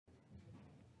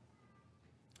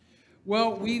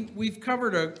Well, we've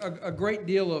covered a great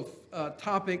deal of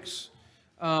topics.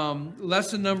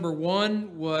 Lesson number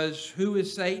one was, who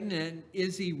is Satan and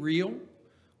is he real?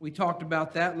 We talked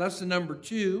about that. Lesson number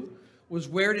two was,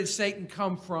 where did Satan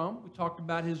come from? We talked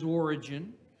about his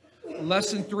origin.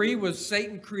 Lesson three was,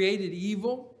 Satan created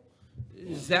evil.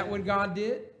 Is that what God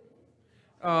did?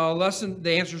 The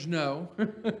answer is no.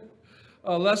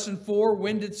 Lesson four,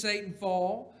 when did Satan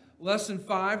fall? Lesson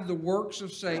five, the works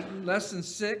of Satan. Lesson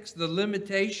six, the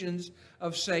limitations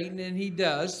of Satan, and he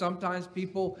does. Sometimes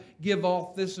people give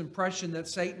off this impression that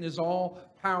Satan is all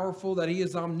powerful, that he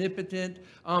is omnipotent,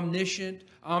 omniscient,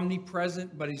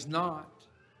 omnipresent, but he's not.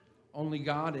 Only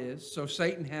God is. So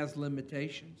Satan has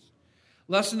limitations.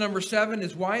 Lesson number seven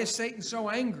is, why is Satan so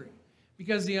angry?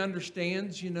 Because he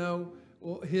understands,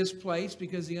 his place,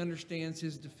 because he understands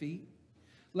his defeat.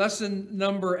 Lesson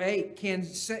number eight, can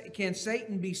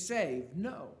Satan be saved?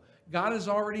 No. God has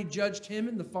already judged him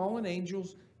and the fallen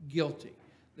angels guilty.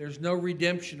 There's no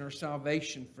redemption or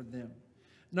salvation for them.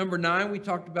 Number 9, we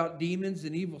talked about demons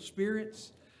and evil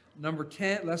spirits.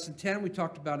 Lesson 10, we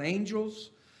talked about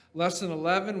angels. Lesson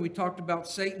 11, we talked about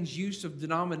Satan's use of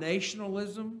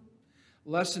denominationalism.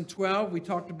 Lesson 12, we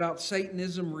talked about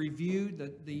Satanism reviewed,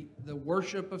 the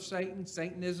worship of Satan,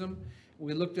 Satanism.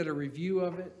 We looked at a review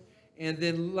of it. And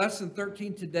then lesson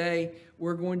 13 today,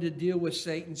 we're going to deal with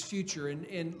Satan's future.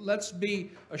 And let's be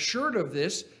assured of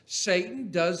this, Satan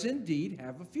does indeed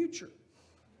have a future.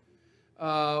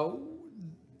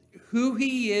 Who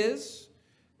he is,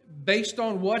 based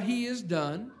on what he has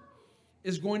done,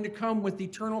 is going to come with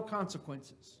eternal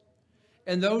consequences.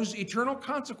 And those eternal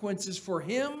consequences for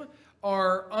him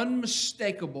are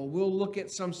unmistakable. We'll look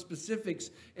at some specifics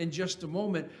in just a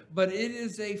moment, but it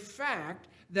is a fact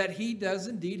that he does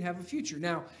indeed have a future.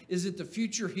 Now, is it the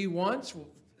future he wants? Well,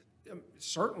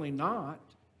 certainly not.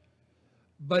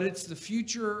 But it's the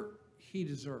future he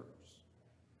deserves.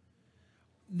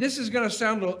 This is going to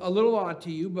sound a little odd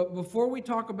to you, but before we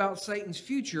talk about Satan's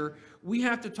future, we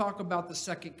have to talk about the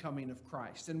second coming of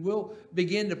Christ. And we'll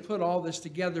begin to put all this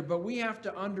together, but we have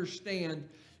to understand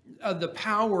the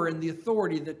power and the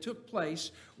authority that took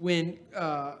place when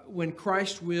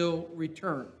Christ will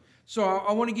return. So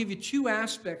I want to give you two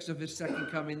aspects of his second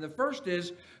coming. The first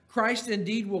is, Christ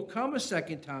indeed will come a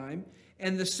second time.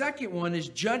 And the second one is,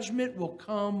 judgment will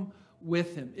come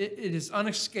with him. It is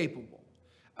unescapable.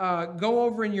 Go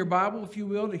over in your Bible, if you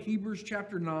will, to Hebrews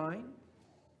chapter 9.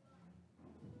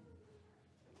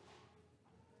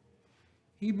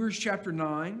 Hebrews chapter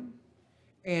 9.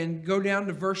 And go down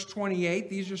to verse 28.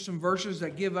 These are some verses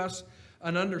that give us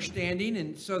an understanding.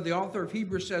 And so the author of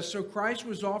Hebrews says, so Christ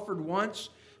was offered once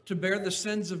to bear the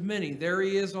sins of many. There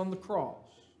he is on the cross.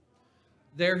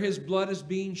 There his blood is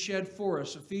being shed for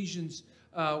us. Ephesians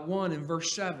 1 and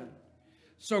verse 7.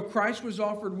 So Christ was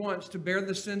offered once to bear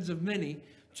the sins of many.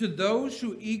 To those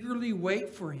who eagerly wait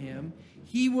for him,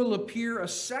 he will appear a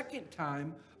second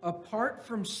time apart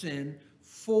from sin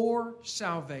for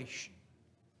salvation.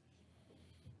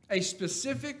 A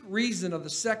specific reason of the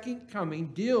second coming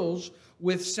deals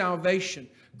with salvation.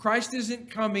 Christ isn't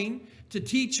coming to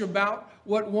teach about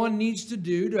what one needs to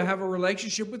do to have a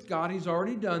relationship with God. He's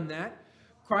already done that.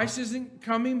 Christ isn't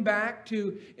coming back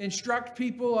to instruct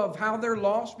people of how they're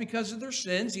lost because of their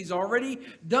sins. He's already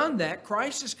done that.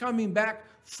 Christ is coming back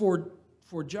for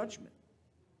judgment.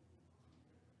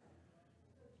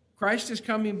 Christ is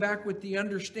coming back with the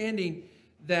understanding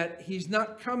that he's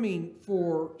not coming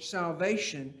for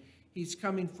salvation. He's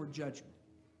coming for judgment.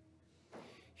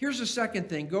 Here's the second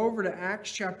thing. Go over to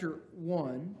Acts chapter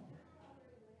 1.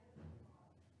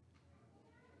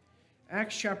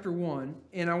 Acts chapter 1,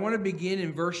 and I want to begin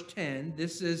in verse 10.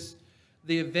 This is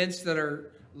the events that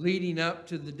are leading up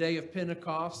to the day of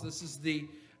Pentecost. This is the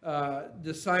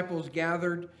disciples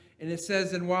gathered, and it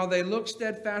says, and while they looked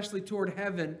steadfastly toward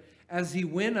heaven as he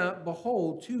went up,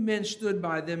 behold, two men stood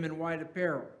by them in white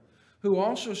apparel, who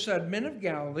also said, men of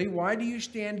Galilee, why do you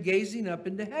stand gazing up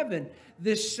into heaven?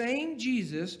 This same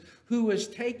Jesus who was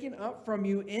taken up from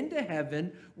you into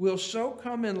heaven will so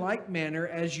come in like manner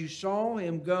as you saw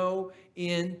him go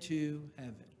into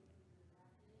heaven.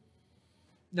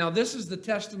 Now, this is the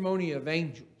testimony of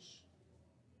angels.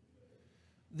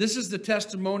 This is the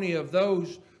testimony of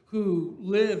those who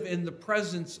live in the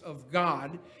presence of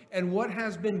God. And what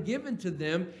has been given to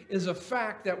them is a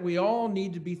fact that we all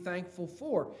need to be thankful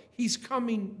for. He's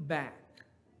coming back.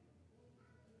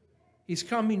 He's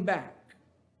coming back.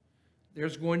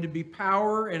 There's going to be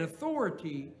power and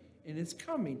authority and it's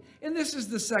coming. And this is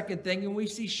the second thing, and we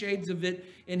see shades of it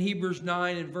in Hebrews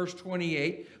 9 and verse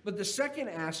 28. But the second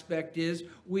aspect is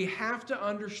we have to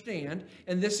understand,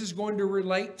 and this is going to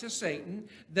relate to Satan,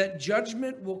 that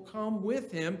judgment will come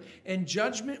with him, and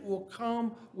judgment will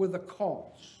come with a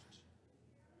cost.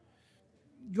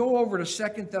 Go over to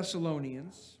 2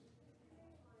 Thessalonians.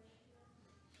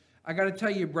 I got to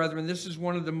tell you, brethren, this is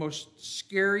one of the most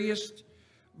scariest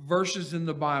verses in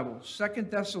the Bible. 2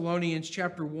 Thessalonians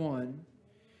chapter 1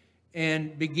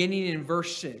 and beginning in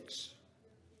verse 6.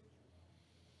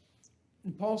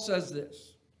 And Paul says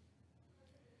this: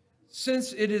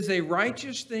 "Since it is a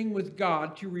righteous thing with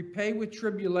God to repay with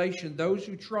tribulation those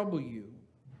who trouble you,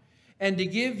 and to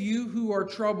give you who are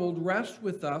troubled rest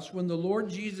with us when the Lord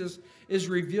Jesus is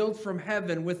revealed from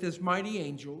heaven with his mighty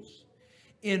angels,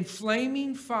 in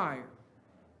flaming fire,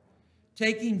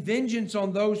 taking vengeance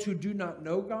on those who do not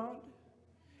know God,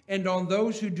 and on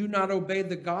those who do not obey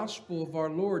the gospel of our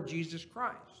Lord Jesus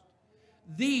Christ.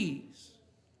 These,"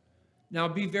 now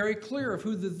be very clear of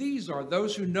who the these are: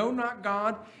 those who know not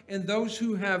God and those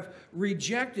who have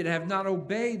rejected, have not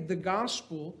obeyed the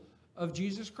gospel of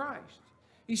Jesus Christ.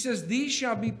 He says, "These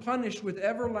shall be punished with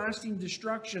everlasting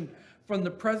destruction from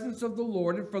the presence of the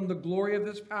Lord and from the glory of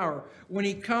his power, when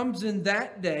he comes in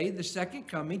that day," the second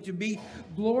coming, "to be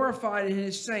glorified in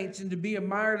his saints and to be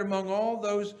admired among all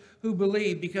those who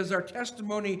believe, because our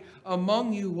testimony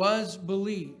among you was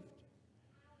believed."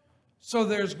 So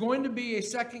there's going to be a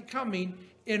second coming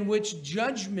in which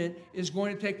judgment is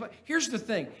going to take place. Here's the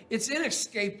thing: it's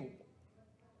inescapable.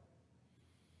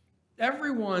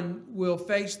 Everyone will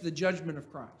face the judgment of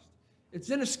Christ. It's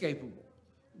inescapable.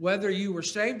 Whether you were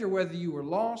saved or whether you were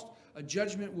lost, a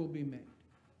judgment will be made.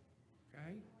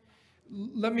 Okay?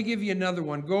 Let me give you another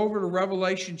one. Go over to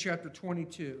Revelation chapter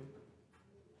 22.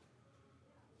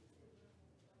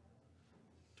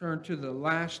 Turn to the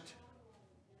last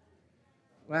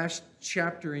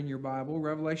chapter in your Bible,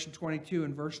 Revelation 22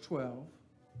 and verse 12.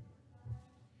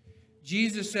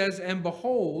 Jesus says, "And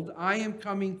behold, I am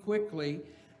coming quickly,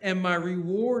 and my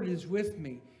reward is with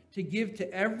me, to give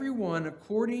to everyone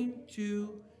according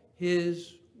to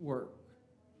his work."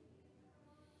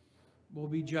 We'll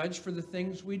be judged for the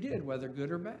things we did, whether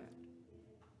good or bad.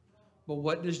 But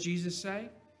what does Jesus say?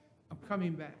 I'm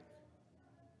coming back.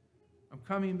 I'm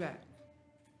coming back.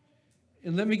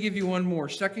 And let me give you one more.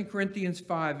 2 Corinthians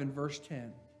 5 and verse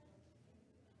 10.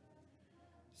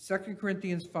 2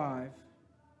 Corinthians 5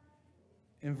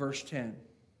 and verse 10.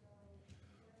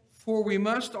 "For we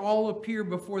must all appear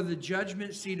before the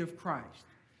judgment seat of Christ,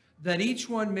 that each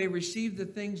one may receive the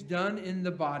things done in the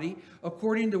body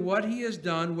according to what he has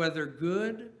done, whether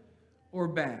good or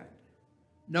bad.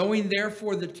 Knowing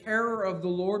therefore the terror of the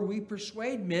Lord, we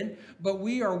persuade men, but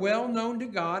we are well known to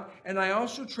God, and I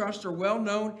also trust are well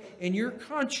known in your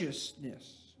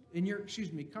consciousness."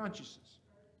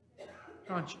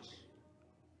 Conscious.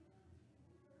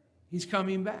 He's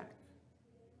coming back.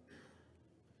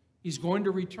 He's going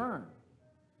to return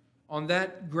on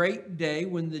that great day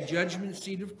when the judgment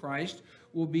seat of Christ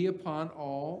will be upon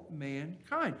all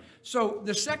mankind. So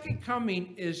the second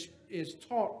coming is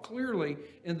taught clearly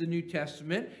in the New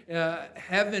Testament.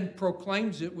 Heaven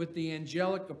proclaims it with the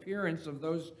angelic appearance of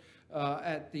those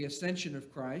at the ascension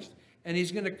of Christ. And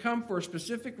he's going to come for a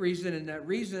specific reason, and that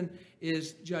reason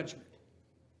is judgment.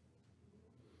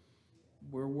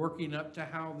 We're working up to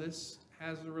how this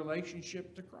has a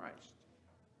relationship to Christ.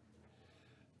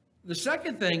 The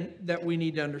second thing that we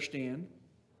need to understand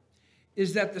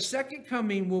is that the second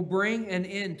coming will bring an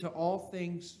end to all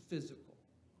things physical.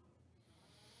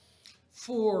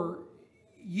 For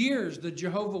years, the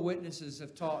Jehovah's Witnesses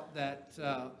have taught that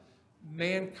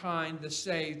mankind, the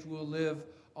saved, will live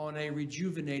on a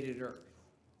rejuvenated earth.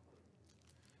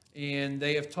 And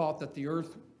they have taught that the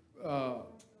earth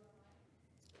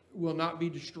will not be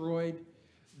destroyed,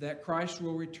 that Christ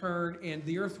will return, and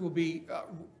the earth will be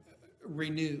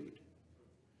renewed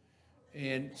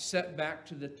and set back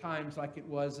to the times like it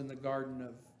was in the Garden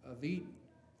of Eden.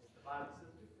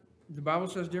 The Bible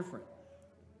says different.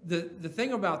 The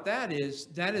thing about that is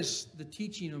the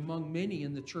teaching among many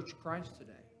in the Church of Christ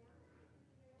today.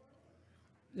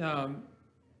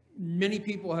 Many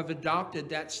people have adopted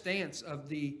that stance of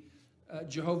the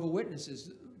Jehovah's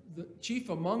Witnesses. The chief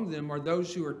among them are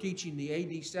those who are teaching the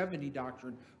AD 70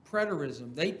 doctrine,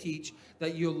 preterism. They teach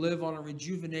that you'll live on a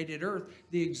rejuvenated earth,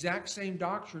 the exact same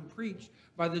doctrine preached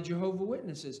by the Jehovah's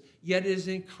Witnesses, yet is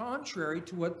in contrary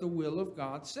to what the will of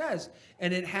God says.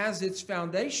 And it has its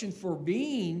foundation for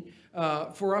being,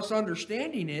 for us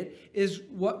understanding it, is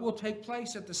what will take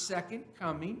place at the second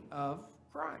coming of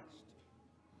Christ.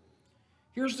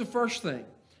 Here's the first thing.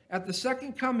 At the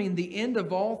second coming, the end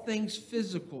of all things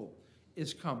physical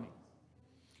is coming.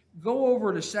 Go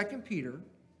over to 2 Peter.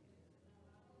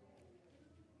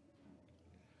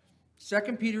 2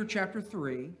 Peter chapter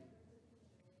 3.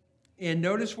 And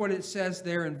notice what it says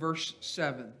there in verse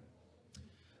 7.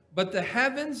 But the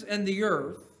heavens and the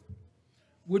earth,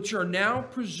 which are now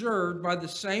preserved by the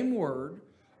same word,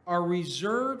 are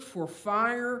reserved for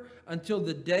fire until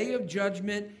the day of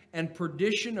judgment and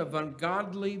perdition of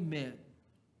ungodly men.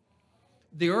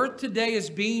 The earth today is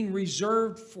being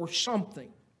reserved for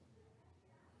something.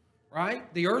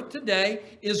 Right? The earth today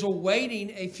is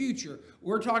awaiting a future.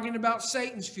 We're talking about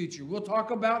Satan's future. We'll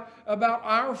talk about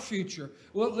our future.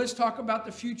 Well, let's talk about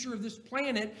the future of this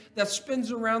planet that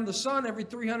spins around the sun every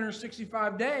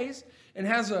 365 days and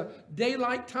has a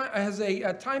daylight time, has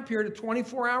a time period of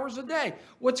 24 hours a day.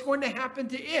 What's going to happen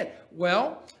to it?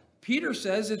 Well, Peter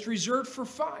says it's reserved for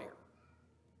fire.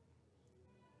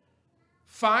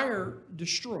 Fire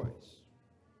destroys.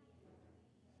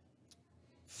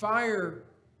 Fire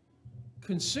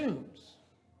consumes.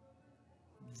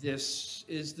 This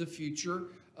is the future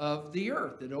of the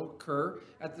earth. It'll occur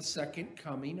at the second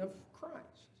coming of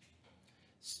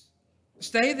Christ.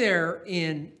 Stay there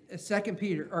in 2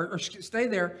 Peter, or stay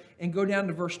there and go down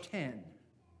to verse 10.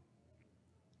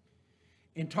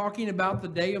 In talking about the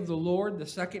day of the Lord, the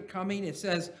second coming, it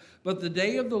says, "But the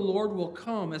day of the Lord will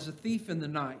come as a thief in the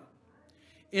night,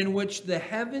 in which the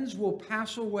heavens will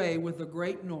pass away with a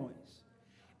great noise,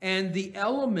 and the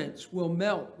elements will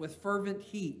melt with fervent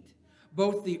heat.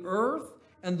 Both the earth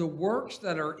and the works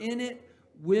that are in it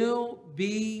will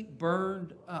be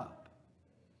burned up.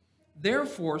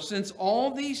 Therefore, since all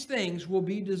these things will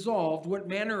be dissolved, what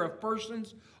manner of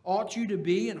persons ought you to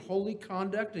be in holy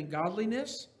conduct and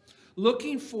godliness,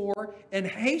 looking for and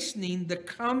hastening the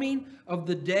coming of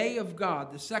the day of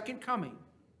God," the second coming,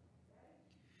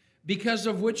 "because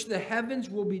of which the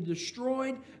heavens will be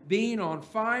destroyed, being on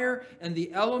fire, and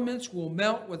the elements will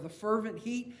melt with a fervent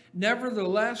heat.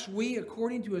 Nevertheless, we,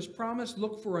 according to his promise,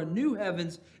 look for a new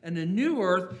heavens and a new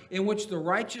earth in which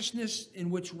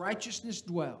righteousness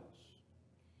dwells."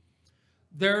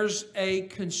 There's a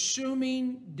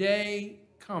consuming day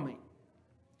coming.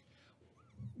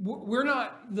 We're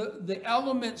not, the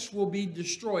elements will be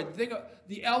destroyed. Think of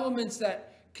the elements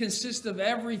that consist of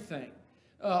everything.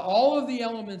 All of the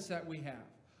elements that we have,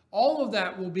 all of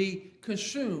that will be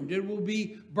consumed. It will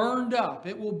be burned up.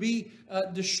 It will be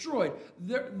destroyed.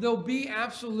 There'll be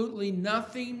absolutely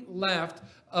nothing left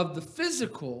of the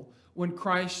physical when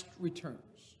Christ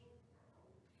returns.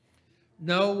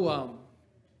 No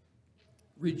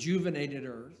rejuvenated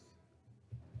earth.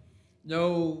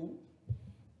 No,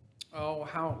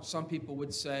 how some people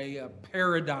would say, a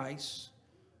paradise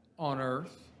on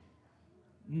earth.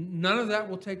 None of that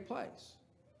will take place.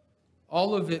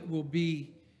 All of it will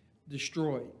be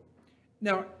destroyed.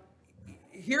 Now,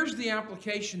 here's the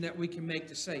application that we can make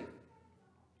to Satan.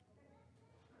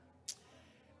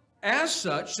 As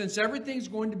such, since everything's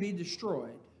going to be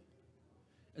destroyed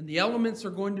and the elements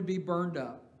are going to be burned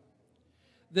up,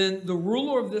 then the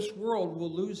ruler of this world will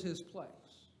lose his place.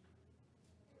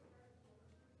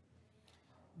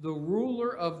 The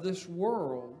ruler of this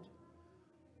world,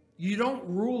 you don't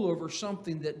rule over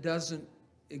something that doesn't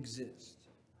exist.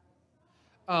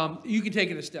 You can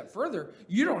take it a step further.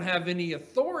 You don't have any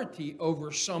authority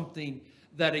over something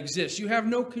that exists. You have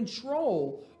no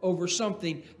control over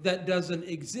something that doesn't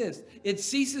exist. It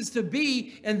ceases to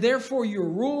be, and therefore your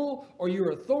rule or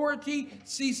your authority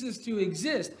ceases to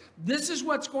exist. This is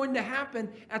what's going to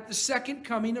happen at the second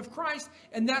coming of Christ,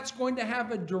 and that's going to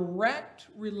have a direct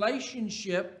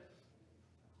relationship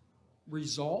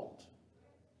result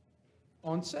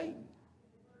on Satan.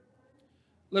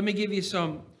 Let me give you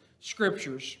some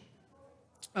scriptures.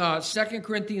 2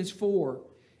 Corinthians 4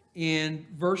 in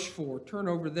verse 4. Turn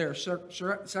over there.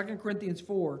 2 Corinthians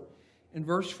 4 in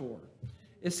verse 4.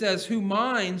 It says, "Whose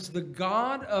minds the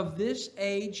God of this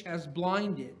age has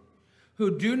blinded,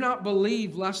 who do not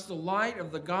believe, lest the light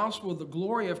of the gospel of the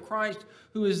glory of Christ,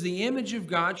 who is the image of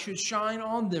God, should shine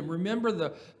on them." Remember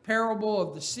the parable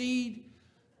of the seed?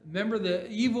 Remember, the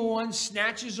evil one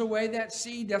snatches away that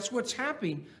seed. That's what's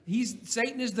happening.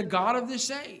 Satan is the god of this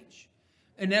age.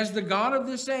 And as the god of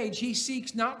this age, he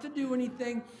seeks not to do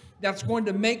anything that's going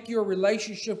to make your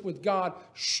relationship with God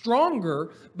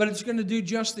stronger, but it's going to do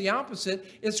just the opposite.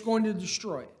 It's going to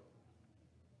destroy it.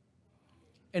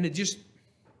 And it just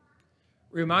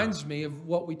reminds me of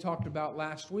what we talked about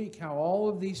last week, how all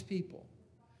of these people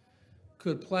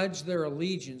could pledge their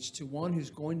allegiance to one who's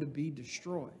going to be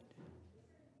destroyed,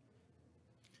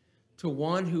 to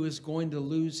one who is going to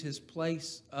lose his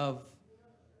place of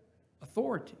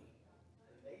authority.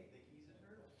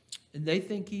 And they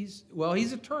think he's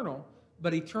eternal,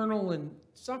 but eternal in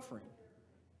suffering.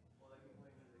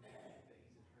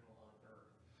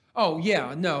 Oh,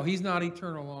 yeah, no, he's not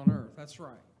eternal on earth. That's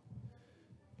right.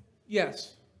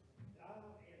 Yes.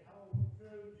 It holds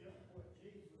true just what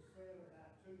Jesus said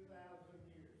about 2,000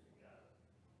 years ago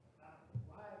about the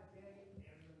wide gate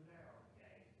and the narrow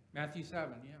gate. Matthew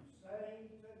 7, yeah. Same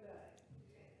today.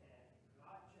 It has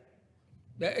not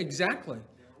changed. Exactly. The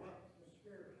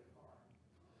spirit part.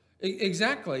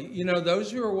 Exactly. You know,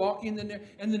 those who are walking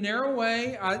the narrow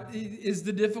way is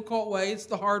the difficult way. It's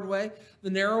the hard way. The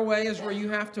narrow way is where you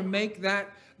have to make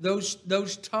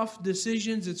those tough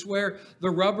decisions. It's where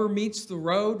the rubber meets the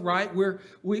road, right? Where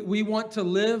we want to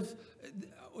live.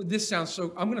 This sounds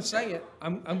so. I'm going to say it.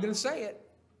 I'm going to say it.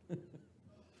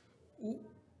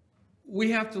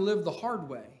 We have to live the hard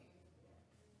way,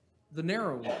 the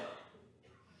narrow way,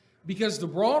 because the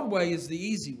broad way is the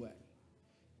easy way.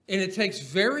 And it takes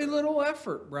very little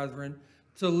effort, brethren,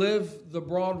 to live the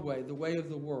broad way, the way of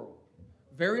the world.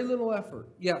 Very little effort.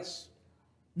 Yes.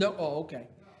 No. Oh, okay.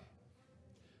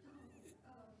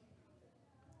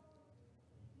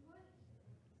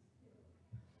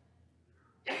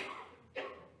 The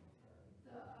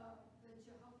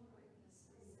Jehovah's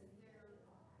Witnesses and their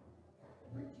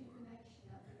rejuvenation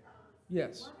of the earth.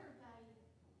 Yes. What are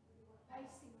they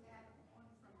basing that on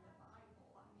from the Bible?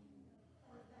 I mean,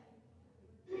 are they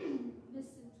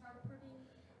misinterpreting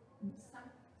some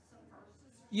verses?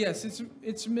 Yes,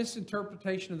 it's a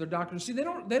misinterpretation of their doctrine. See, they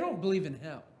don't believe in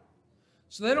hell.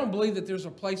 So they don't believe that there's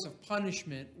a place of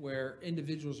punishment where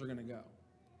individuals are going to go.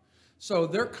 So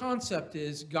their concept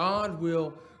is God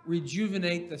will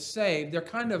rejuvenate the saved. They're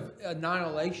kind of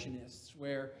annihilationists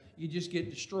where you just get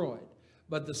destroyed.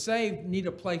 But the saved need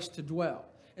a place to dwell.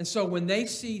 And so when they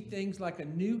see things like a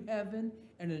new heaven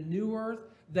and a new earth,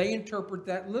 they interpret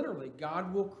that literally.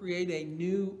 God will create a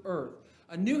new earth.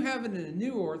 A new heaven and a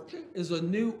new earth is a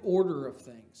new order of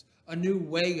things, a new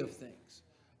way of things.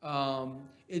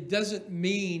 It doesn't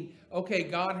mean, okay,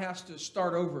 God has to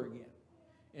start over again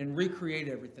and recreate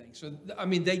everything. So, I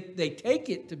mean, they take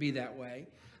it to be that way,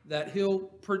 that he'll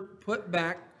put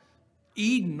back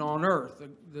Eden on earth,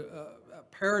 the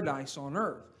paradise on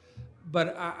earth.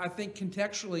 But I think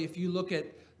contextually, if you look at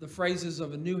the phrases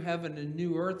of a new heaven and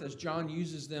new earth as John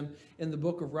uses them in the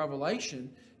book of Revelation,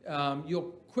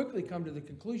 you'll quickly come to the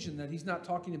conclusion that he's not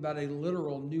talking about a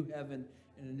literal new heaven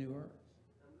and a new earth.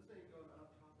 This may go off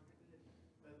topic a bit,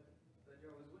 but the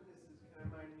Jehovah's Witnesses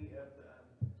kind of remind me of the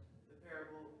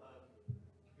parable of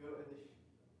goat and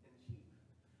sheep.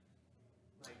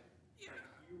 Like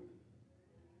you,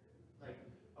 like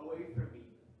away from me,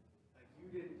 like you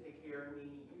didn't take care of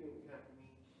me, you didn't come to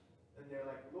me, and they're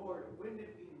like, Lord, when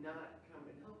did we not come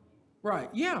and help you? Right.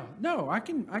 Yeah. No, I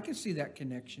can see that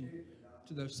connection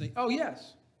to those things. Oh,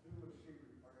 yes.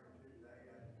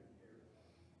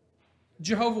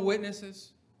 Jehovah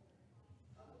Witnesses.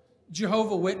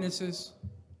 Jehovah Witnesses.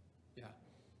 Yeah.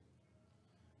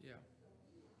 Yeah.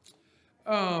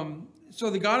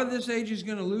 So the God of this age is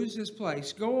going to lose his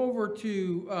place. Go over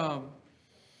to,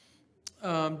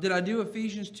 did I do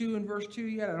Ephesians 2 and verse 2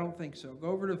 yet? I don't think so. Go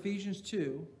over to Ephesians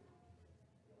 2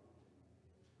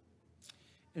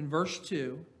 in verse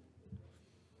 2.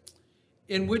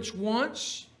 In which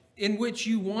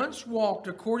you once walked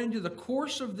according to the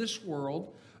course of this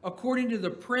world, according to the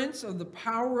prince of the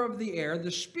power of the air,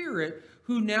 the spirit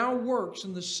who now works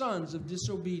in the sons of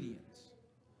disobedience.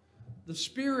 The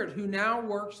spirit who now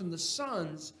works in the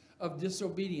sons of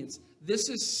disobedience. This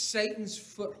is Satan's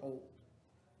foothold,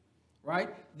 right?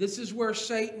 This is where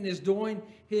Satan is doing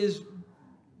his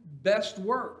best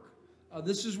work.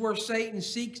 This is where Satan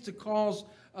seeks to cause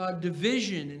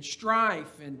division and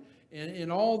strife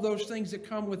and all those things that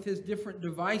come with his different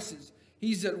devices.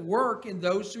 He's at work in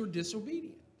those who are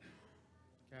disobedient.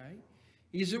 Okay?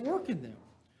 He's at work in them.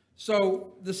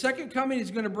 So the second coming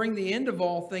is going to bring the end of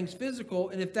all things physical,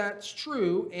 and if that's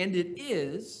true, and it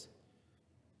is,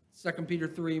 2 Peter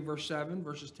 3, verse 7,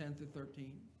 verses 10 through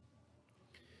 13,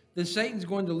 then Satan's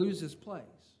going to lose his place.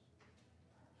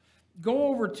 Go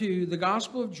over to the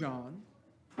Gospel of John,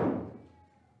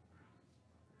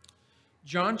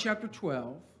 John chapter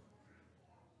 12,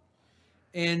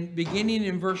 and beginning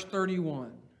in verse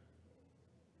 31.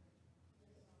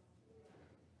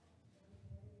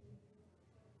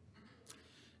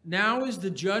 Now is the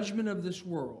judgment of this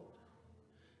world.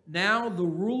 Now the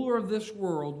ruler of this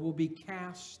world will be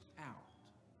cast out.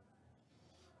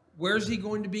 Where's he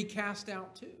going to be cast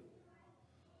out to?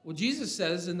 Well, Jesus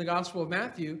says in the Gospel of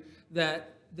Matthew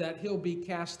that he'll be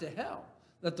cast to hell.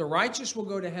 that the righteous will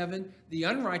go to heaven, the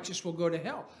unrighteous will go to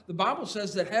hell. The Bible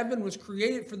says that heaven was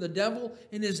created for the devil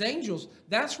and his angels.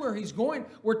 That's where he's going.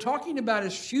 We're talking about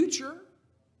his future.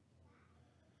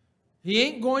 He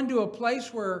ain't going to a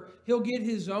place where he'll get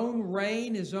his own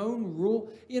reign, his own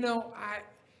rule. You know,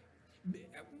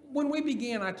 when we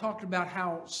began, I talked about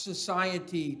how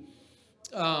society,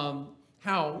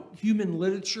 how human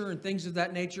literature and things of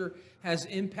that nature has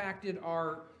impacted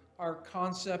our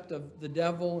concept of the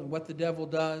devil and what the devil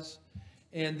does.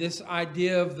 And this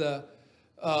idea of the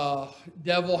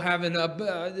devil having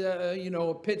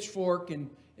a pitchfork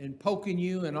and poking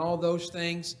you and all those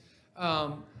things.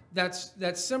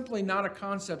 That's simply not a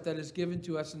concept that is given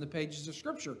to us in the pages of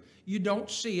Scripture. You don't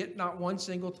see it, not one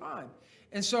single time.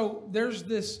 And so there's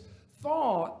this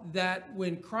thought that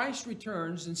when Christ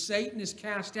returns and Satan is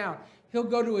cast out, he'll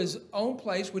go to his own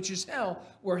place, which is hell,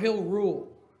 where he'll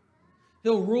rule.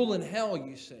 He'll rule in hell,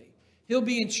 you see. He'll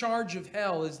be in charge of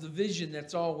hell is the vision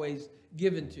that's always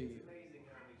given to you. It's amazing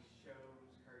how many shows,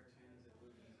 cartoons, and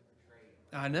movies portray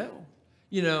it. I know.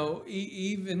 You know,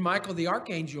 even Michael the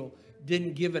Archangel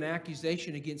didn't give an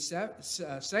accusation against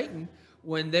Satan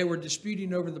when they were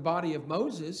disputing over the body of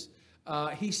Moses.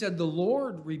 He said, "The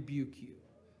Lord rebuke you."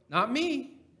 Not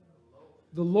me.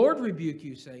 The Lord rebuke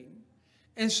you, Satan.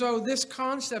 And so this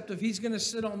concept of he's going to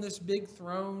sit on this big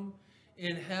throne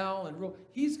in hell and rule,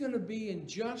 he's going to be in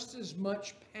just as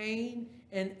much pain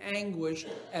and anguish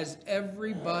as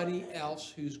everybody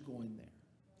else who's going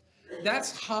there.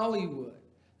 That's Hollywood.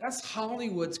 That's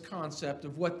Hollywood's concept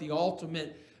of what the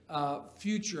ultimate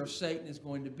future of Satan is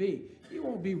going to be. He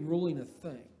won't be ruling a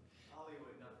thing.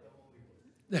 Hollywood, not the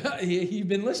Holy Word. You've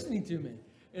been listening to me.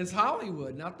 It's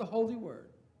Hollywood, not the Holy Word.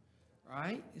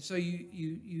 Right? So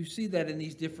you see that in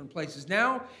these different places.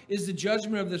 Now is the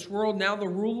judgment of this world. Now the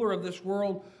ruler of this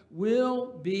world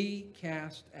will be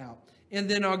cast out. And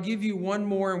then I'll give you one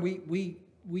more, and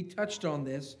we touched on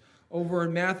this over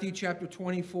in Matthew chapter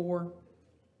 24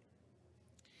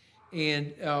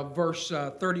 and verse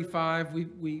 35.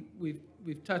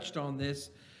 We've touched on this.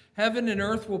 Heaven and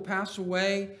earth will pass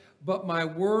away, but my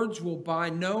words will by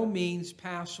no means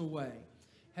pass away.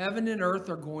 Heaven and earth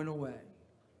are going away.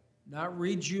 Not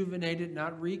rejuvenated,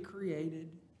 not recreated.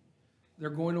 They're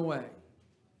going away.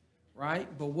 Right?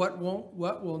 But what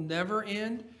will never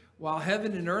end? While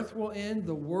heaven and earth will end,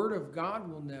 the Word of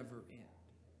God will never end.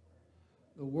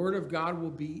 The Word of God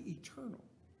will be eternal.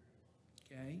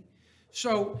 Okay?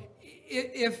 So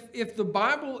if the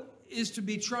Bible is to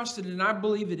be trusted, and I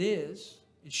believe it is,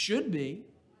 it should be,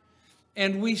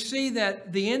 and we see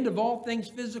that the end of all things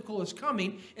physical is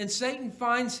coming, and Satan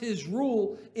finds his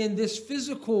rule in this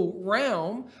physical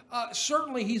realm.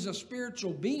 Certainly he's a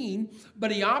spiritual being, but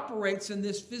he operates in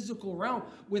this physical realm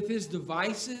with his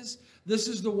devices. This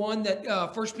is the one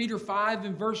that 1 Peter 5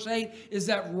 and verse 8 is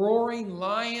that roaring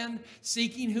lion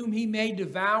seeking whom he may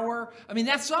devour. I mean,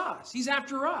 that's us. He's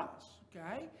after us,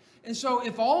 okay? And so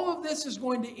if all of this is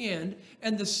going to end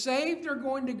and the saved are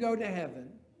going to go to heaven,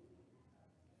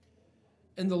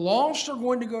 and the lost are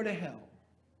going to go to hell,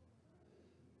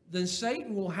 then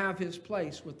Satan will have his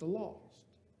place with the lost.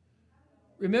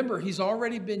 Remember, he's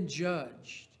already been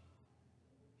judged.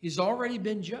 He's already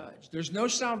been judged. There's no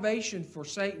salvation for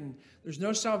Satan. There's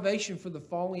no salvation for the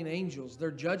fallen angels.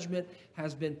 Their judgment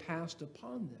has been passed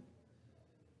upon them.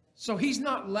 So he's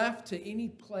not left to any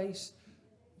place.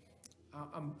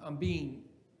 I'm being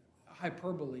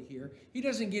hyperbole here. He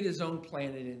doesn't get his own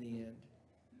planet in the end,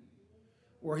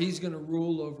 where he's going to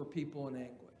rule over people in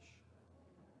anguish.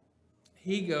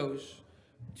 He goes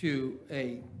to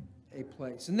a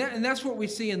place. And that's what we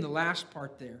see in the last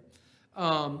part there.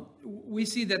 We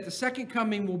see that the second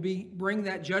coming will bring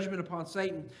that judgment upon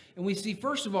Satan. And we see,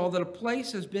 first of all, that a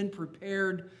place has been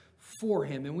prepared for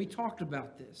him. And we talked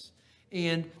about this.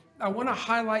 And I want to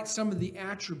highlight some of the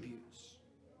attributes,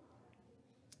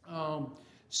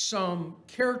 some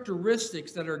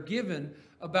characteristics that are given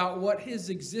about what his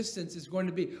existence is going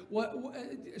to be.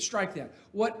 Strike that.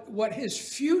 What his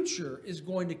future is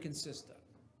going to consist of.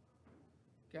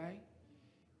 Okay?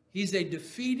 He's a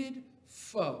defeated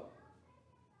foe.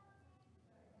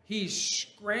 He's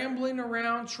scrambling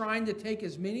around trying to take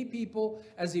as many people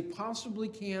as he possibly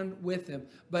can with him.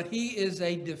 But he is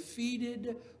a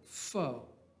defeated foe.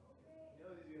 You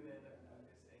know he's going to end up doing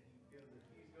this, and he feels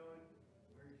that he's going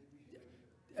where he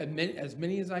should go. As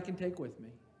many as I can take with me.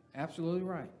 Absolutely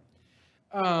right.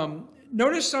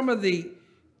 Notice some of the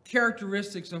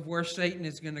characteristics of where Satan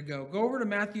is going to go. Go over to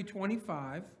Matthew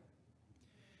 25,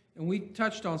 and we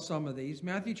touched on some of these.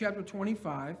 Matthew chapter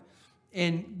 25,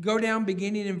 and go down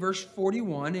beginning in verse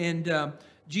 41, and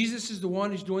Jesus is the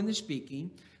one who's doing the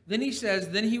speaking. Then he says,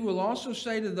 then he will also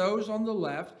say to those on the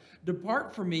left,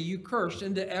 depart from me, you cursed,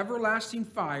 into everlasting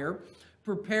fire,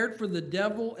 prepared for the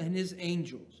devil and his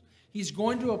angels. He's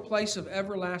going to a place of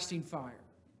everlasting fire.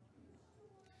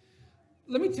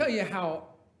 Let me tell you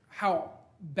how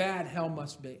bad hell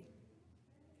must be.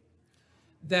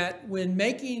 That when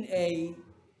making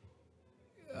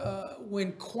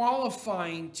when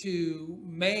qualifying to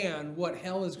man what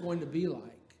hell is going to be like,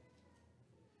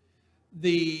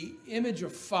 the image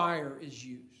of fire is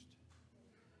used.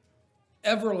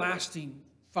 Everlasting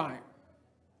fire.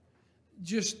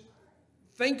 Just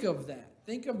think of that.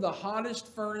 Think of the hottest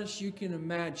furnace you can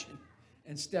imagine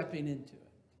and stepping into it.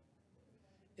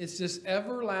 It's this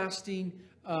everlasting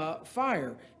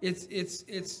fire.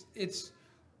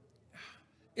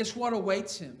 It's what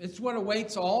awaits him. It's what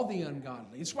awaits all the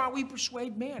ungodly. It's why we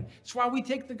persuade man. It's why we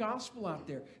take the gospel out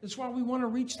there. It's why we want to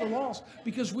reach the lost,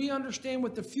 because we understand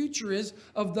what the future is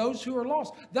of those who are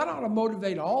lost. That ought to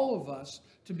motivate all of us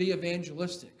to be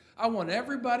evangelistic. I want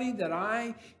everybody that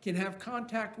I can have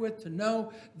contact with to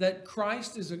know that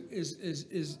Christ is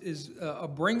a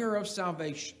bringer of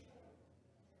salvation,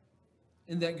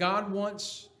 and that God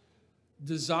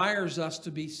desires us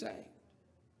to be saved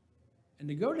and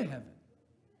to go to heaven.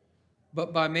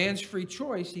 But by man's free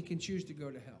choice, he can choose to go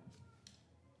to hell.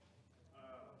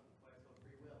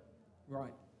 Free will.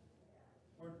 Right.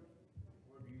 What do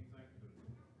you think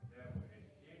the devil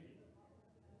intended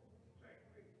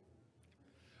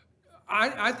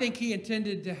to I think he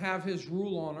intended to have his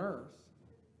rule on earth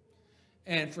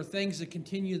and for things to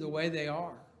continue the way they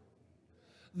are.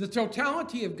 The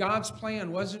totality of God's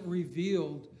plan wasn't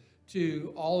revealed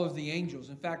to all of the angels.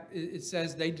 In fact, it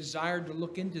says they desired to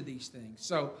look into these things.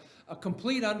 So a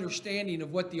complete understanding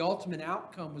of what the ultimate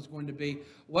outcome was going to be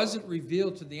wasn't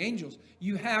revealed to the angels.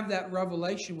 You have that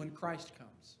revelation when Christ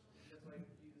comes. Just like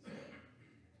Jesus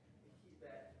said,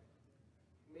 that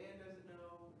man doesn't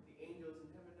know, the angels in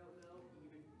heaven don't know,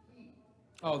 even he.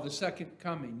 Oh, the second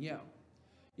coming, yeah.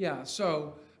 Yeah,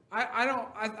 so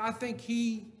I think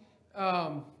he,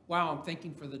 wow, I'm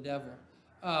thinking for the devil.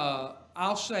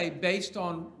 I'll say based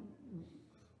on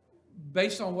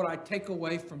what I take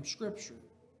away from Scripture,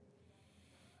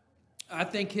 I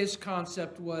think his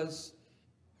concept was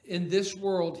in this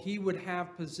world he would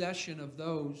have possession of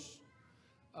those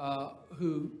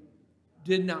who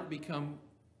did not become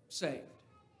saved.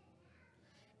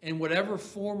 In whatever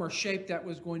form or shape that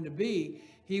was going to be,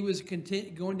 he was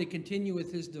going to continue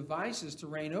with his devices to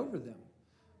reign over them.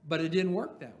 But it didn't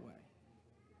work that way.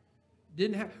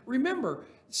 Remember,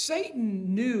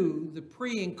 Satan knew the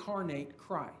pre-incarnate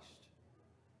Christ.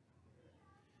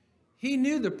 He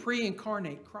knew the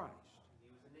pre-incarnate Christ.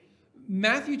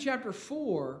 Matthew chapter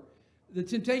 4, the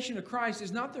temptation of Christ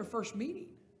is not their first meeting.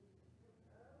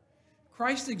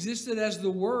 Christ existed as the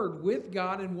Word with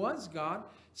God and was God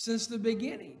since the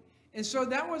beginning. And so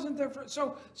that wasn't their first.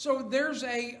 So there's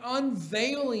a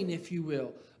unveiling, if you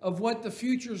will, of what the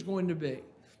future is going to be.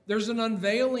 There's an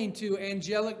unveiling to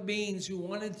angelic beings who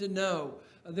wanted to know.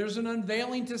 There's an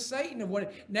unveiling to Satan of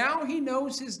what. Now he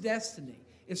knows his destiny.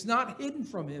 It's not hidden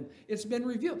from him. It's been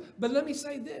revealed. But let me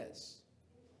say this.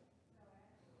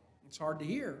 It's hard to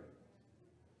hear.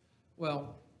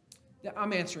 Well,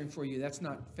 I'm answering for you. That's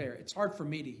not fair. It's hard for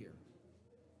me to hear.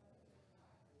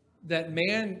 That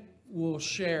man will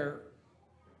share,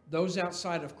 those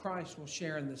outside of Christ will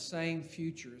share in the same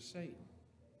future as Satan.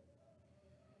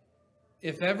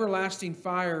 If everlasting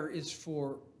fire is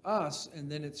for us and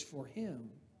then it's for him,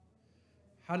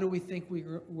 how do we think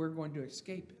we're going to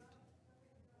escape it?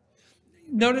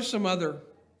 Notice some other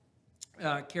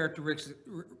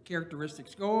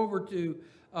characteristics. Go over to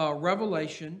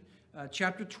Revelation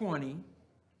chapter 20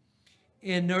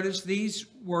 and notice these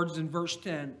words in verse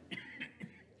 10.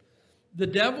 The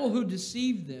devil who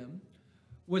deceived them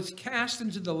was cast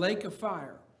into the lake of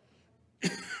fire.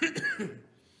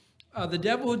 The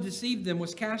devil who deceived them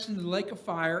was cast into the lake of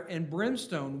fire and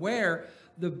brimstone, where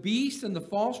the beast and the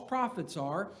false prophets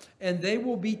are, and they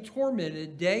will be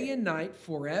tormented day and night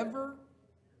forever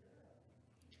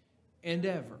and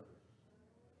ever.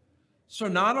 So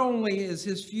not only is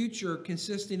his future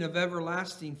consisting of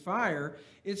everlasting fire,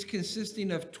 it's consisting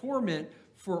of torment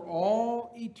for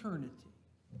all eternity.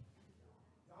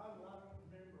 I don't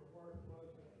remember where it was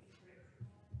in the scripture,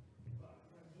 but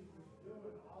when he was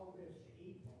doing all this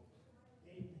evil,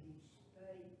 didn't he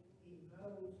state he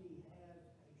knows he has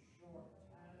a short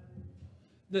time?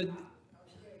 The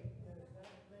Okay, does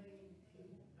that mean he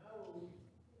knows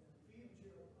the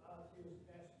future of his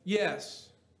destiny? Yes.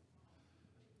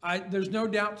 There's no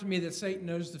doubt to me that Satan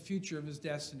knows the future of his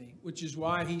destiny, which is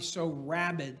why he's so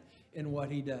rabid in what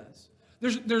he does.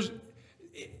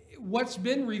 what's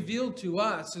been revealed to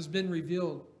us has been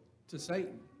revealed to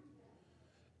Satan.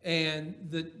 And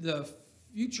the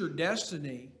future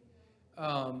destiny,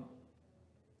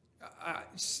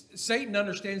 Satan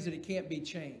understands that it can't be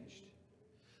changed.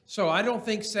 So I don't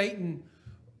think Satan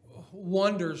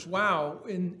wonders, wow,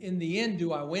 in the end,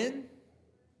 do I win?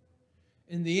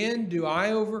 In the end, do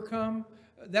I overcome?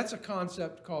 That's a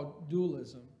concept called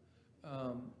dualism,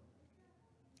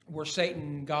 where Satan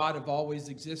and God have always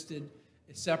existed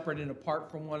separate and apart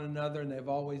from one another, and they've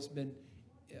always been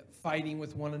fighting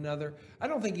with one another. I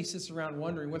don't think he sits around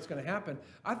wondering what's going to happen.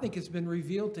 I think it's been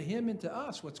revealed to him and to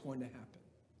us what's going to happen.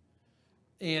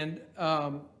 And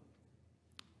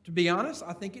to be honest,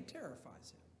 I think it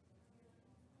terrifies him.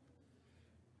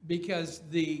 Because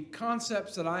the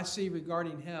concepts that I see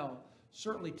regarding hell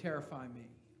certainly terrify me.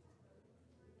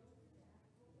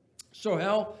 So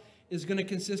hell is going to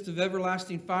consist of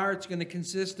everlasting fire. It's going to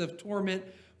consist of torment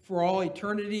for all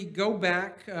eternity. Go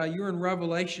back. You're in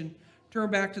Revelation. Turn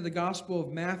back to the Gospel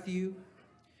of Matthew,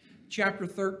 chapter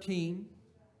 13.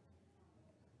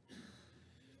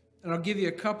 And I'll give you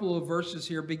a couple of verses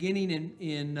here, beginning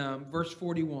in verse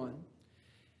 41.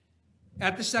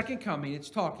 At the second coming, it's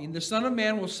talking, the Son of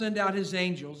Man will send out his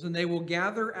angels, and they will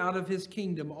gather out of his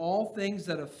kingdom all things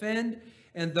that offend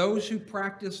and those who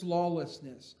practice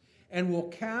lawlessness, and will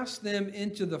cast them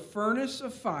into the furnace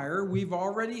of fire. We've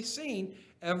already seen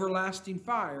everlasting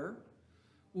fire.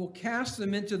 Will cast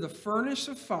them into the furnace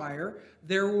of fire.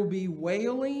 There will be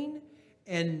wailing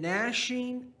and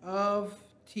gnashing of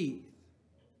teeth.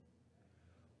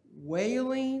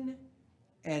 Wailing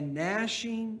and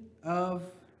gnashing of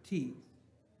teeth.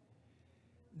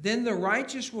 Then the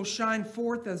righteous will shine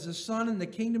forth as the sun in the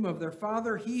kingdom of their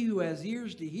Father. He who has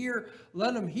ears to hear,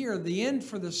 let him hear. The end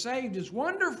for the saved is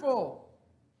wonderful.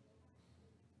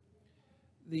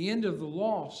 The end of the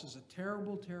lost is a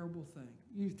terrible, terrible thing.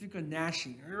 You think of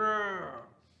gnashing.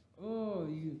 Oh,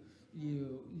 you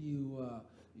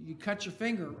cut your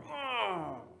finger.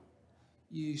 Oh.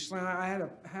 You slam. I had a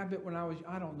habit when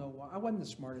I don't know why. I wasn't the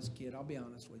smartest kid, I'll be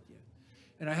honest with you.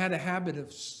 And I had a habit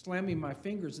of slamming my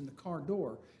fingers in the car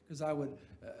door because I would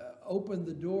open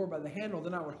the door by the handle,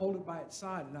 then I would hold it by its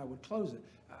side and I would close it.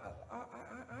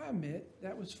 I admit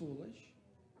that was foolish.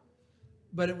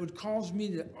 But it would cause me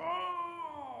to,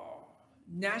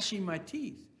 gnashing my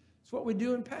teeth. It's what we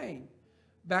do in pain.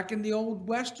 Back in the old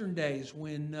Western days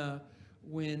when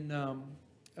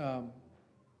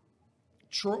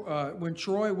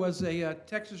Troy was a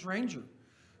Texas Ranger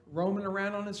roaming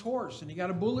around on his horse and he got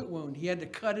a bullet wound. He had to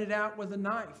cut it out with a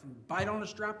knife and bite on a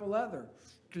strap of leather,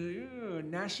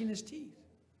 gnashing his teeth.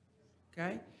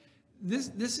 Okay? This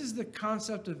is the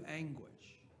concept of anguish.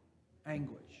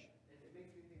 Anguish. It makes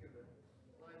me think of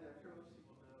a line that most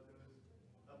people know. There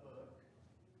was a book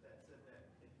that said that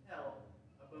in hell,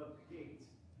 above the gates,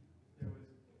 there was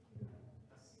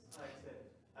a sign that said,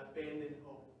 "Abandon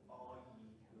hope, all ye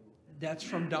who." That's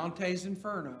from Dante's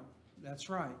Inferno. That's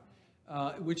right.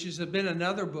 Which has been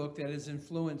another book that has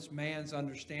influenced man's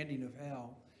understanding of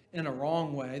hell in a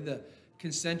wrong way. The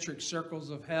concentric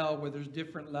circles of hell, where there's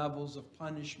different levels of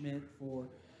punishment for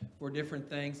different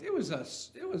things. It was a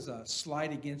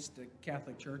slight against the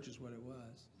Catholic Church, is what it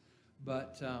was.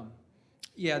 But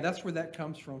yeah, that's where that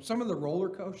comes from. Some of the roller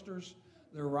coasters,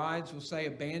 their rides will say,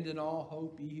 "Abandon all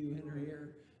hope, ye who enter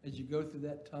here," as you go through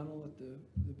that tunnel at the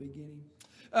beginning.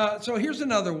 So here's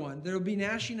another one. There will be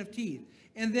gnashing of teeth.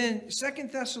 And then 2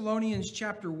 Thessalonians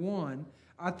chapter 1,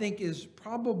 I think, is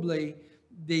probably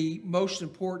the most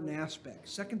important aspect.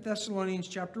 2 Thessalonians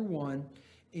chapter 1,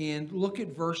 and look at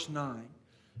verse 9.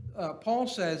 Paul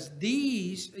says,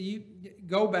 these, you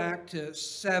go back to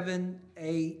 7,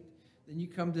 8, then you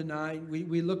come to 9.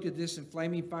 We looked at this in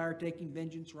flaming fire, taking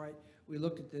vengeance, right? We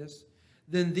looked at this.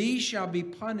 Then these shall be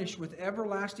punished with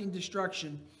everlasting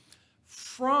destruction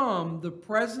from the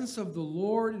presence of the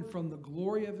Lord and from the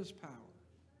glory of his power.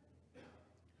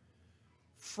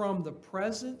 From the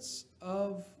presence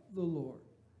of the Lord.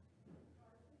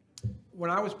 When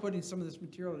I was putting some of this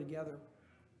material together,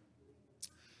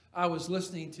 I was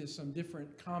listening to some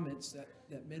different comments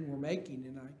that men were making,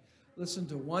 and I listened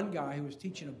to one guy who was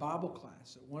teaching a Bible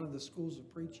class at one of the schools of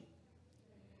preaching.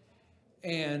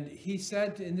 And he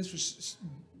said, and this was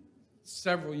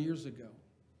several years ago,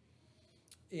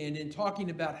 and in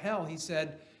talking about hell, he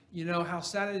said, you know, how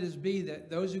sad it is that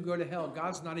those who go to hell,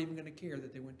 God's not even going to care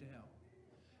that they went to hell.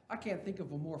 I can't think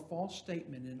of a more false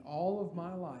statement in all of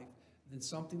my life than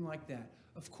something like that.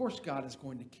 Of course God is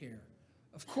going to care.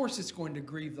 Of course it's going to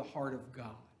grieve the heart of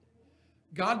God.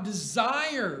 God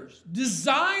desires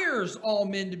all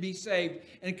men to be saved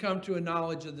and come to a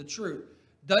knowledge of the truth.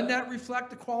 Doesn't that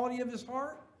reflect the quality of his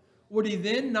heart? would he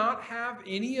then not have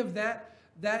any of that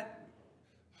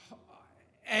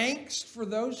angst for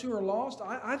those who are lost?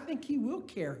 I think he will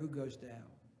care who goes to hell.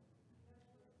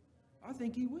 I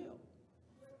think he will.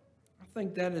 I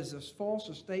think that is as false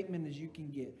a statement as you can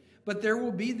get. But there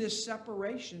will be this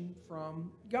separation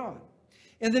from God.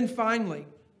 And then finally,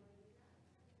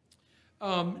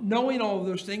 knowing all of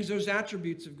those things, those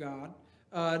attributes of God,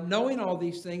 knowing all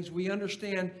these things, we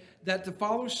understand that to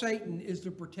follow Satan is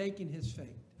to partake in his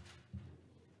fate.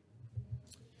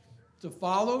 To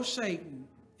follow Satan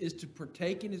is to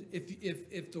partake in his...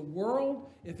 If the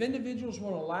world, if individuals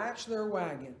want to latch their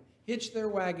wagon, hitch their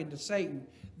wagon to Satan,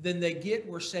 then they get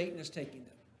where Satan is taking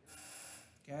them.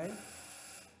 Okay?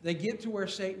 They get to where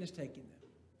Satan is taking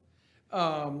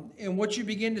them. And what you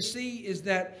begin to see is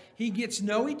that he gets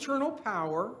no eternal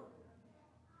power,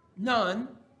 none.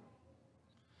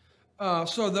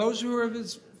 So those who are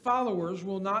his followers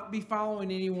will not be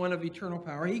following anyone of eternal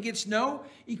power. He gets no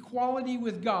equality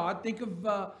with God. Think of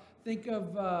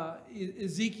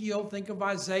Ezekiel, think of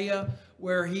Isaiah,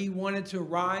 where he wanted to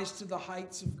rise to the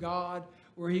heights of God,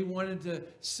 where he wanted to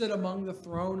sit among the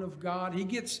throne of God. He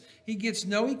gets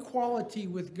no equality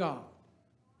with God.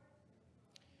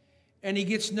 And he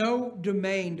gets no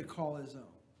domain to call his own.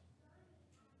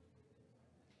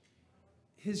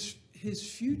 His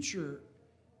future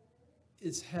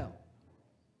is hell.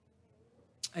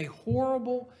 A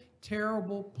horrible,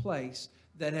 terrible place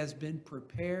that has been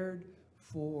prepared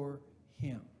for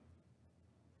him.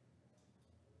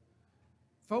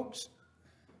 Folks,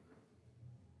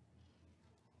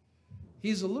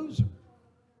 he's a loser.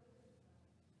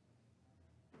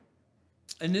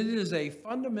 And it is a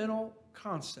fundamental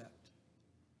concept.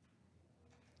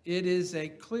 It is a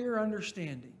clear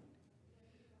understanding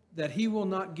that he will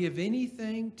not give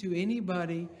anything to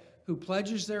anybody who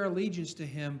pledges their allegiance to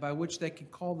him by which they can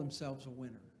call themselves a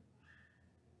winner.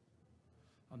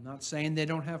 I'm not saying they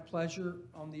don't have pleasure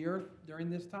on the earth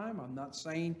during this time. I'm not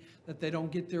saying that they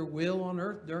don't get their will on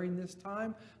earth during this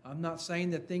time. I'm not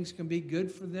saying that things can be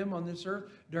good for them on this earth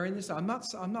during this time.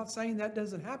 I'm not saying that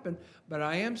doesn't happen, but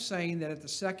I am saying that at the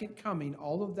second coming,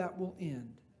 all of that will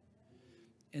end.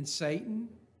 And Satan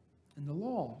and the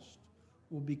lost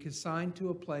will be consigned to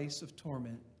a place of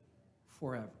torment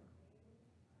forever.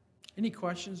 Any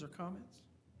questions or comments?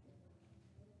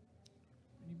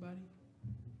 Anybody?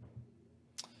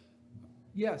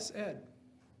 Yes, Ed.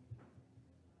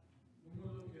 When we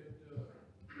look at Christ,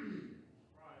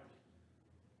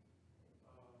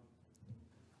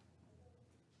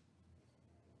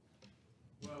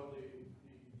 well, the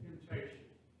temptation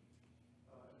in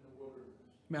the wilderness.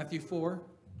 Matthew 4. Where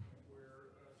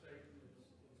Satan is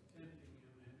tempting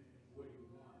him in what he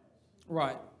wants.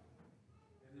 Right.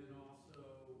 And then also,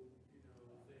 the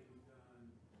things done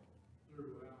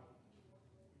throughout,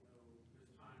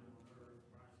 his time on earth,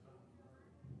 Christ's time on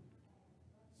earth.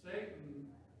 Satan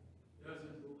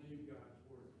doesn't believe God's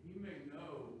word. He may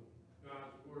know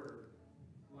God's word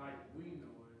like we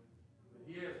know it, but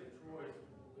he has a choice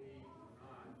to believe or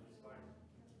not, just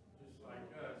like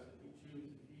us. And he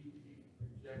chooses, he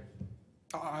rejects it.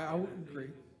 I would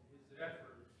agree. His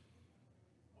efforts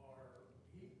are,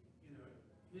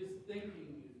 his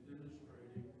thinking is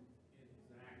demonstrated in his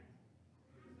actions.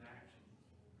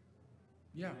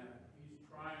 Yeah. And he's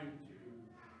trying to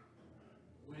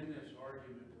win this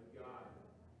argument with God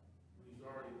when he's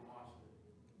already lost it.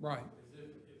 Right. As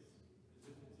if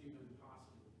it's even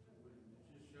possible to win. It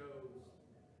just shows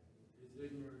his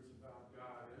ignorance about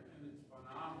God, and it's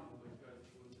phenomenal because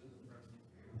he was in the presence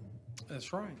of God.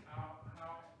 That's right.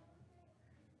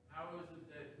 How is it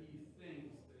that he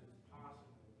thinks that it's possible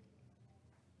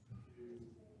to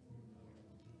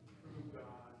prove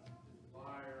God is a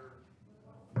liar,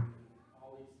 and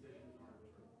all these things aren't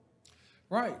true?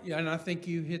 Right. Yeah, and I think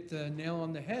you hit the nail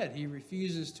on the head. He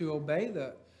refuses to obey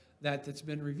that's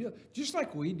been revealed, just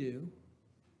like we do.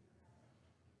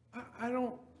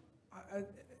 I'm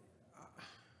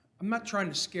not trying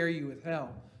to scare you with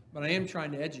hell, but I am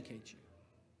trying to educate you.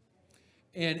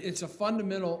 And it's a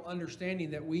fundamental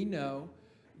understanding that we know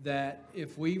that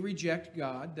if we reject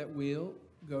God, that we'll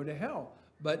go to hell.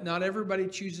 But not everybody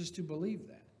chooses to believe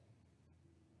that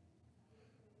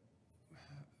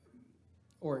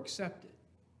or accept it.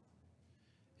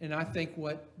 And I think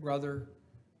what Brother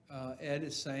Ed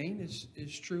is saying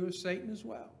is true of Satan as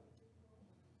well.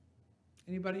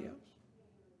 Anybody else?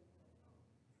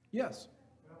 Yes.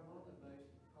 Well, one of the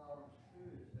basic problems too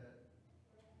is that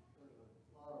there's a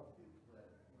lot of people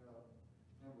that,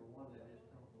 number one, they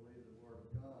just don't believe the word of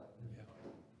God. Yeah.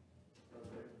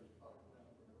 Brother Evans talked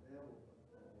about the devil,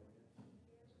 but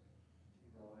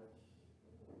I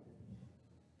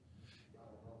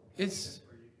don't know. It's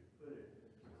Where you could put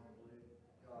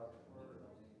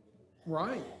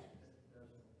Right.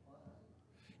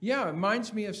 Yeah, it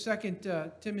reminds me of 2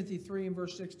 Timothy 3 and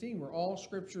verse 16, where all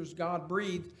scripture is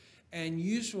God-breathed and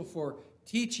useful for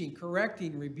teaching,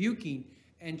 correcting, rebuking,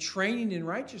 and training in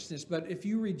righteousness. But if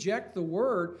you reject the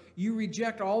word, you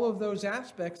reject all of those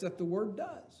aspects that the word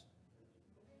does.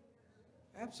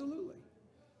 Absolutely.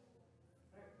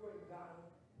 That's what God,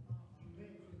 you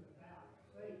mentioned about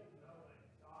Satan knowing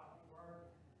God's word.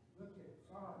 Look at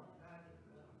Psalm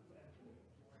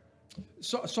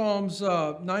 91. Psalms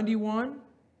 91.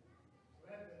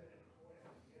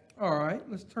 All right,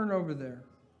 let's turn over there.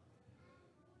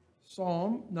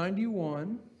 Psalm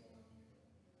 91,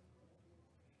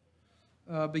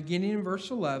 beginning in verse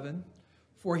 11.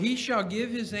 For he shall give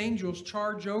his angels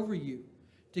charge over you,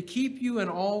 to keep you in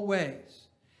all ways.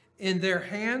 In their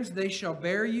hands they shall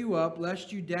bear you up,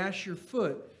 lest you dash your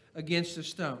foot against a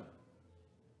stone.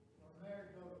 From there,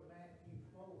 go to Matthew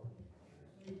 4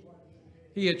 and see what he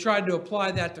did. He had tried to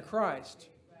apply that to Christ,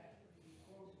 He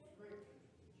quoted scriptures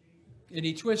to Jesus. and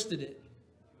he twisted it. To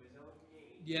his own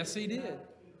gain. Yes, he did. He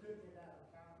took it out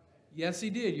of context. Yes, he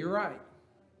did. You're right.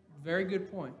 Very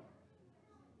good point.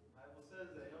 Bible says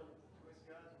that he'll twist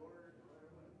God's word no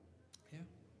matter what. Yeah.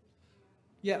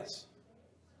 Yes.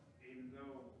 Even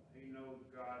though he knows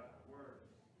God's word,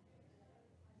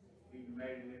 he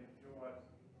made his choice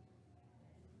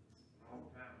a long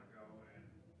time ago, and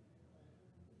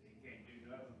he can't do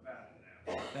nothing about it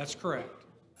now. That's correct.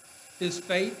 His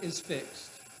fate is fixed.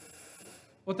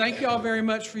 Well, thank you all very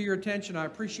much for your attention. I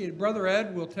appreciate it. Brother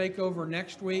Ed will take over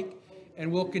next week,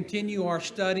 and we'll continue our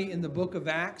study in the book of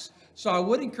Acts. So I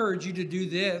would encourage you to do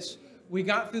this. We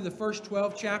got through the first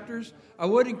 12 chapters. I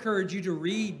would encourage you to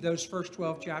read those first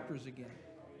 12 chapters again.